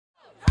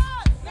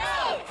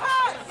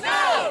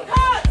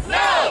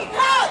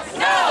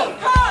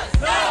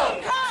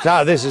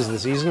Now, this is the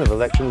season of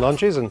election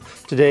launches, and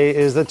today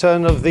is the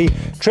turn of the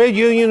Trade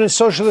Union and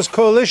Socialist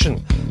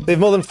coalition. They have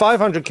more than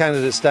 500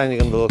 candidates standing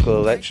in the local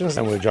elections,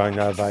 and we're joined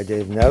now by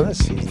Dave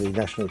Nellist. He's the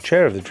national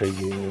chair of the Trade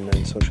Union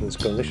and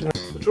Socialist coalition.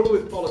 The trouble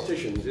with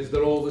politicians is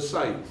they're all the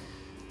same.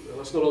 Well,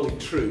 that's not only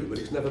true, but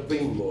it's never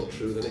been more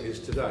true than it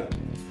is today.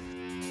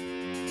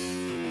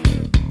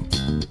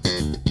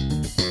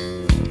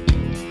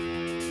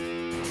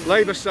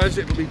 Labour says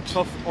it will be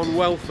tough on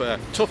welfare,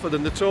 tougher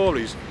than the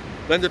Tories.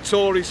 Then the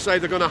Tories say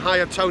they're going to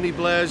hire Tony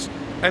Blair's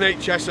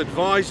NHS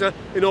advisor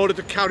in order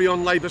to carry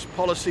on Labour's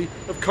policy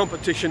of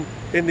competition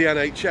in the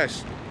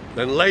NHS.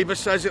 Then Labour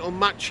says it'll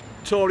match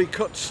Tory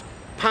cuts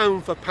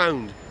pound for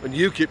pound, and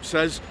UKIP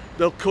says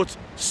they'll cut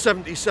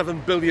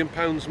 £77 billion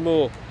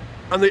more.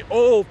 And they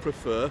all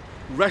prefer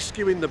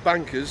rescuing the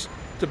bankers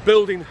to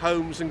building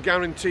homes and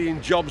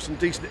guaranteeing jobs and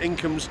decent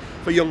incomes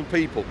for young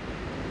people.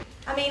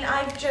 I mean,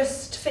 I've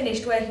just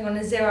finished working on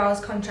a 0 hours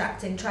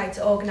contract and tried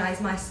to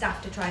organise my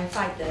staff to try and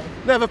fight them.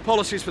 Never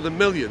policies for the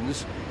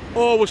millions,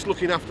 always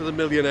looking after the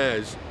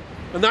millionaires.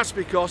 And that's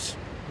because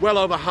well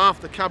over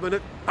half the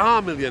cabinet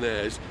are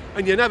millionaires,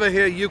 and you never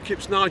hear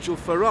UKIP's Nigel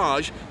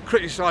Farage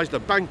criticise the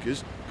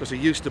bankers because he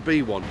used to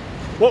be one.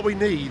 What we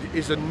need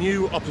is a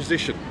new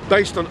opposition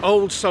based on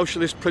old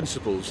socialist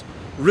principles,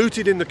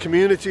 rooted in the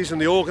communities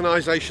and the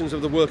organisations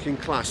of the working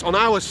class, on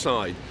our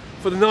side,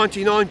 for the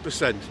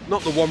 99%,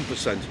 not the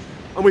 1%.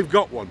 And we've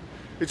got one.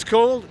 It's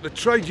called the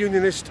Trade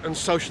Unionist and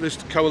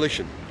Socialist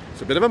Coalition.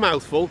 It's a bit of a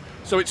mouthful,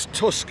 so it's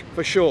TUSC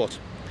for short.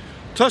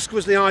 TUSC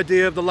was the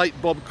idea of the late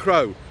Bob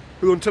Crow,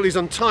 who until his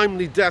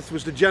untimely death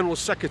was the General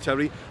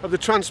Secretary of the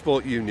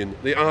Transport Union,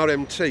 the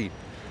RMT.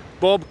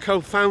 Bob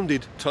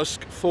co-founded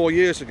TUSC 4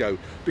 years ago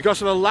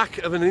because of a lack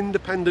of an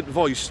independent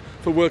voice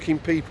for working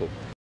people.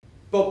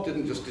 Bob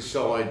didn't just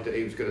decide that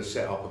he was going to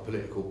set up a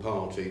political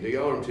party. The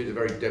RMT is a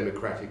very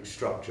democratic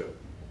structure,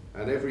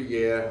 and every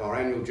year our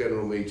annual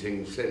general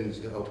meeting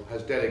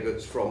has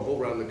delegates from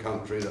all around the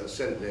country that are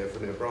sent there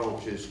from their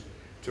branches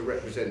to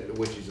represent the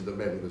wishes of the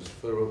members.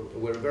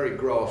 We're a very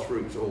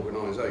grassroots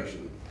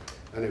organisation,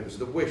 and it was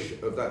the wish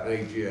of that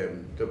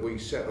AGM that we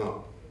set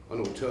up an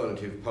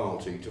alternative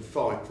party to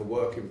fight for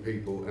working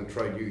people and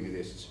trade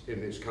unionists in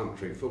this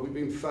country, for we've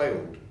been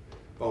failed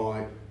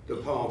by the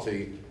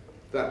party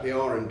that the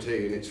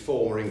RMT in its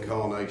former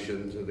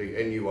incarnation, the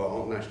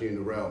NUR, National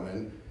Union of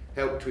Railmen,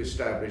 helped to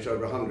establish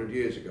over 100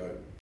 years ago.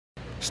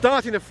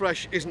 Starting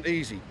afresh isn't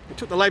easy. It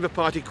took the Labour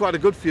Party quite a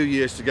good few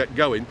years to get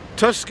going.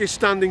 TUSC is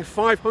standing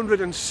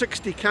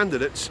 560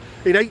 candidates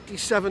in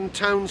 87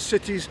 towns,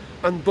 cities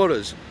and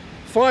boroughs.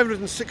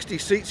 560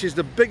 seats is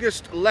the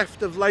biggest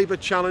left of Labour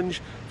challenge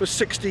for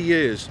 60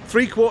 years.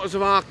 3/4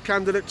 of our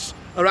candidates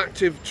are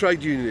active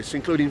trade unionists,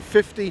 including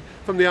 50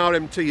 from the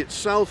RMT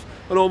itself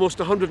and almost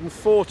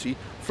 140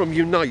 from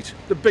Unite,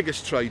 the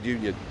biggest trade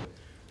union.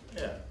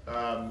 Yeah,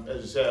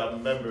 as I say, I'm a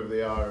member of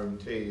the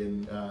RMT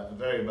and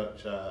very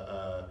much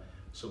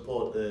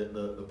support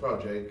the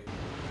project.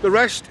 The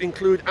rest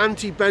include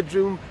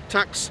anti-bedroom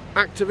tax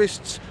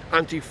activists,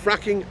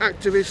 anti-fracking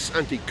activists,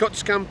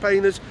 anti-cuts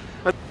campaigners,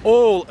 and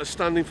all are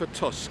standing for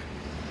TUSC.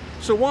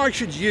 So why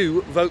should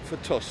you vote for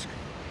TUSC?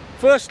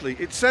 Firstly,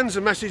 it sends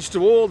a message to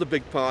all the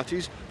big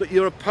parties that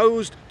you're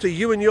opposed to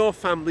you and your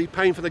family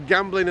paying for the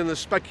gambling and the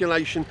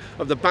speculation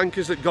of the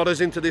bankers that got us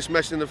into this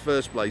mess in the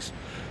first place.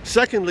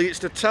 Secondly, it's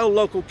to tell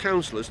local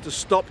councillors to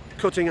stop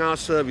cutting our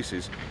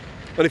services.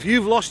 And if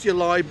you've lost your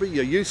library,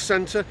 your youth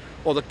centre,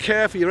 or the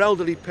care for your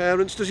elderly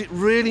parents, does it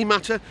really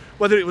matter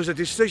whether it was a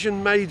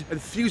decision made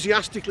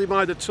enthusiastically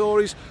by the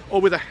Tories or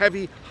with a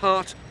heavy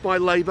heart by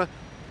Labour?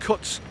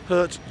 Cuts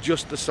hurt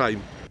just the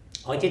same.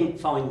 I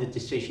didn't find the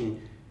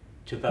decision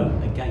to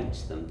vote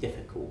against them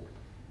difficult.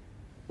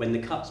 When the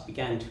cuts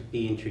began to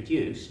be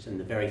introduced, and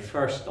the very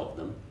first of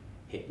them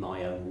hit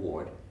my own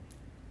ward,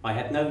 I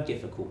had no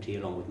difficulty,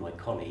 along with my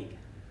colleague,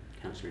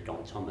 Councillor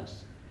Don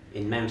Thomas,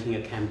 in mounting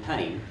a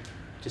campaign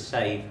to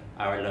save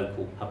our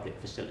local public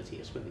facility,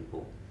 a swimming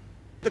pool.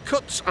 The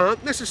cuts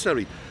aren't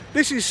necessary.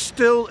 This is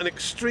still an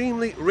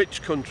extremely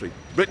rich country.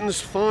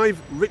 Britain's 5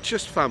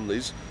 richest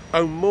families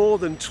own more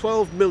than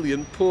 12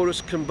 million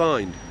poorest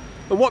combined.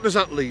 And what does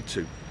that lead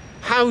to?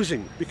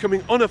 Housing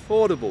becoming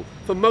unaffordable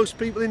for most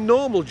people in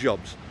normal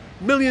jobs.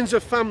 Millions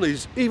of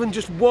families even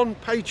just one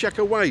paycheck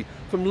away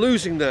from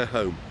losing their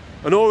home.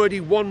 And already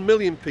 1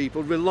 million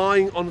people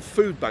relying on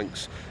food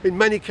banks. In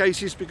many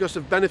cases, because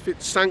of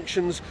benefit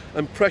sanctions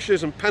and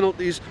pressures and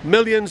penalties,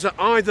 millions are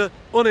either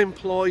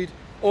unemployed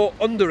or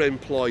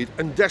underemployed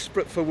and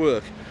desperate for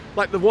work.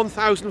 Like the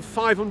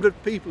 1,500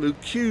 people who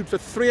queued for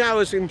 3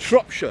 hours in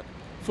Shropshire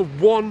for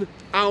one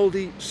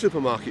Aldi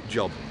supermarket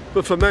job.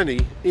 But for many,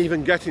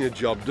 even getting a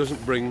job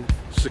doesn't bring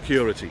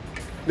security.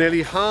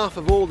 Nearly half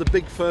of all the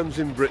big firms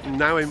in Britain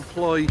now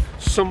employ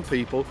some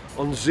people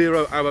on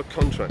 0-hour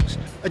contracts.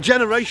 A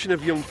generation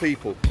of young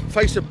people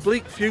face a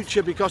bleak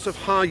future because of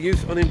high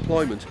youth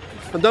unemployment,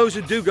 and those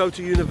who do go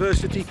to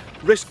university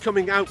risk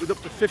coming out with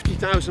up to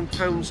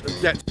 £50,000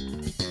 of debt.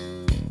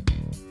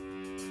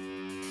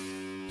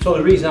 So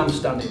the reason I'm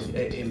standing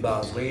in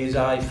Barnsley is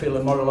I feel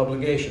a moral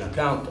obligation. I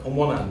can't, on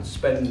one hand,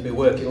 spend my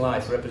working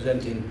life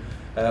representing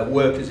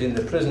workers in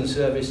the prison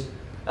service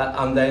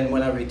and then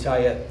when I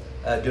retire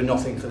do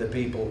nothing for the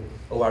people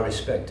who I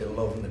respect and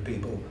love and the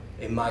people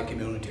in my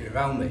community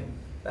around me.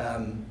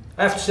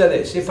 I have to say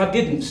this, if I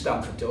didn't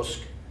stand for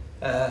TUSC,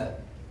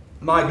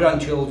 my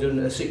grandchildren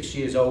are 6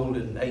 years old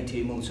and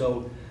 18 months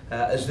old.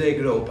 As they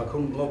grow up, I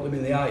couldn't look them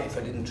in the eye if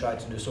I didn't try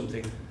to do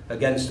something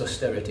against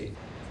austerity.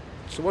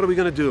 So what are we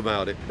going to do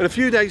about it? In a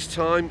few days'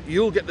 time,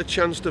 you'll get the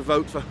chance to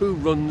vote for who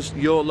runs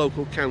your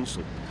local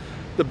council.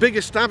 The big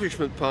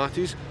establishment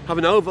parties have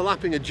an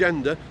overlapping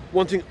agenda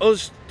wanting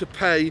us to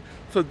pay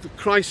for the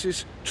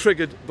crisis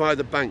triggered by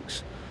the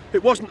banks.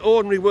 It wasn't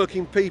ordinary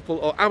working people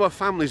or our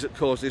families that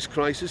caused this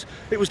crisis,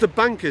 it was the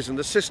bankers and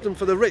the system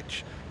for the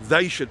rich.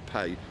 They should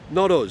pay,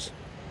 not us.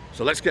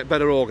 So let's get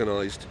better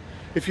organised.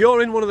 If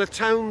you're in one of the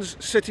towns,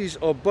 cities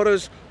or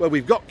boroughs where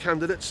we've got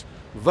candidates,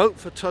 vote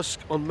for TUSC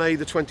on May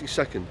the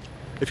 22nd.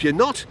 If you're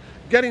not,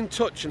 get in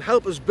touch and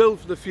help us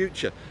build for the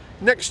future.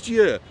 Next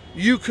year,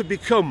 you could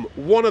become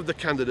one of the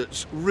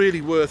candidates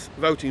really worth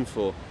voting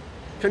for.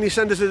 Can you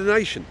send us a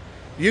donation?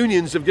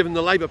 Unions have given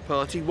the Labour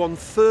Party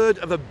 £1/3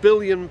 of £1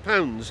 billion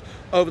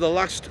over the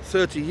last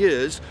 30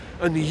 years,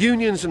 and the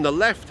unions and the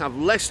left have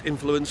less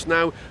influence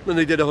now than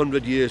they did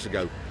 100 years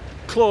ago.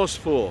 Clause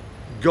 4,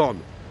 gone.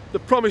 The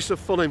promise of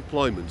full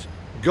employment,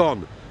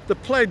 gone. The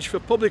pledge for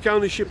public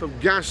ownership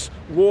of gas,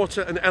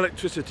 water and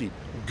electricity,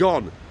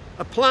 gone.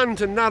 A plan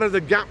to narrow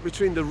the gap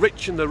between the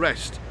rich and the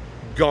rest,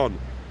 gone.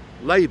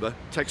 Labour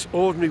takes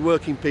ordinary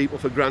working people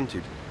for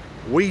granted.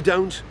 We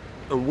don't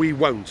and we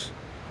won't.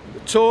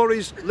 The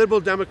Tories, Liberal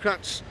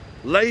Democrats,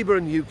 Labour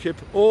and UKIP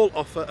all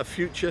offer a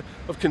future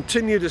of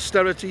continued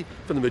austerity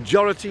for the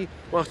majority,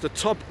 whilst the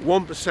top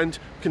 1%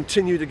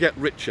 continue to get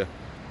richer.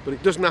 But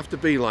it doesn't have to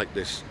be like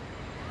this.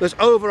 There's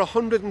over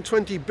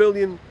 120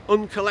 billion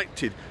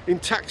uncollected in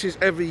taxes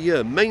every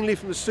year, mainly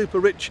from the super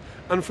rich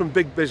and from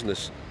big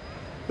business.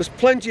 There's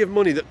plenty of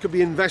money that could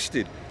be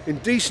invested in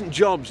decent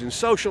jobs, in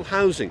social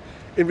housing,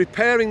 in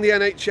repairing the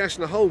NHS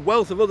and a whole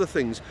wealth of other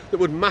things that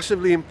would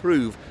massively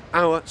improve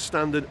our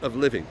standard of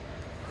living.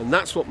 And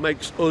that's what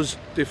makes us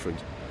different.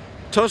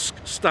 TUSC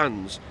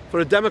stands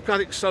for a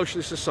democratic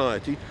socialist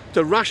society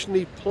to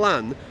rationally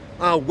plan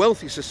our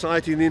wealthy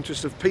society in the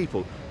interest of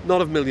people,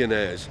 not of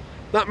millionaires.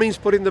 That means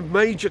putting the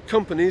major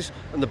companies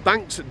and the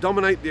banks that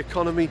dominate the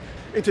economy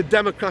into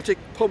democratic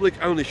public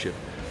ownership.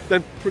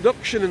 Then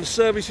production and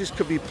services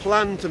could be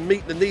planned to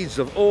meet the needs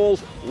of all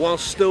while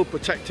still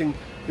protecting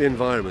the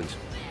environment.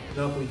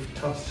 I believe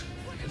TUSC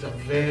is a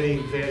very,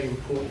 very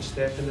important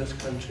step in this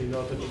country in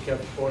order to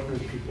give ordinary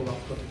people a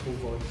political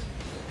voice.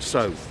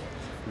 So,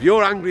 if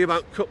you're angry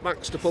about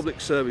cutbacks to public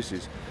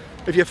services,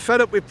 if you're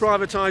fed up with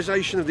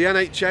privatisation of the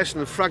NHS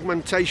and the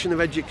fragmentation of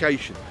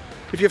education,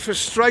 if you're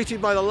frustrated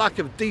by the lack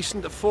of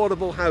decent,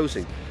 affordable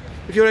housing,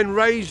 if you're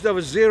enraged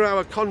over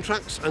zero-hour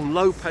contracts and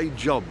low-paid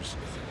jobs,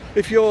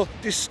 if you're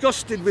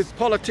disgusted with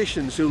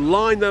politicians who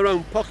line their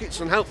own pockets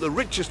and help the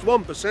richest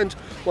 1%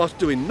 whilst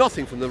doing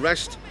nothing from the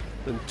rest,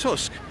 then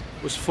TUSC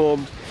was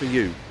formed for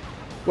you.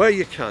 Where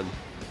you can,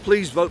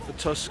 please vote for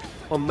TUSC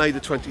on May the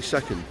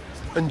 22nd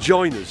and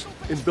join us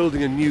in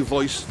building a new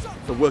voice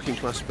for working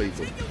class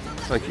people.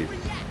 Thank you.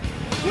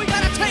 We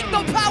gotta take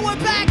the power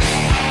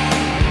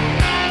back!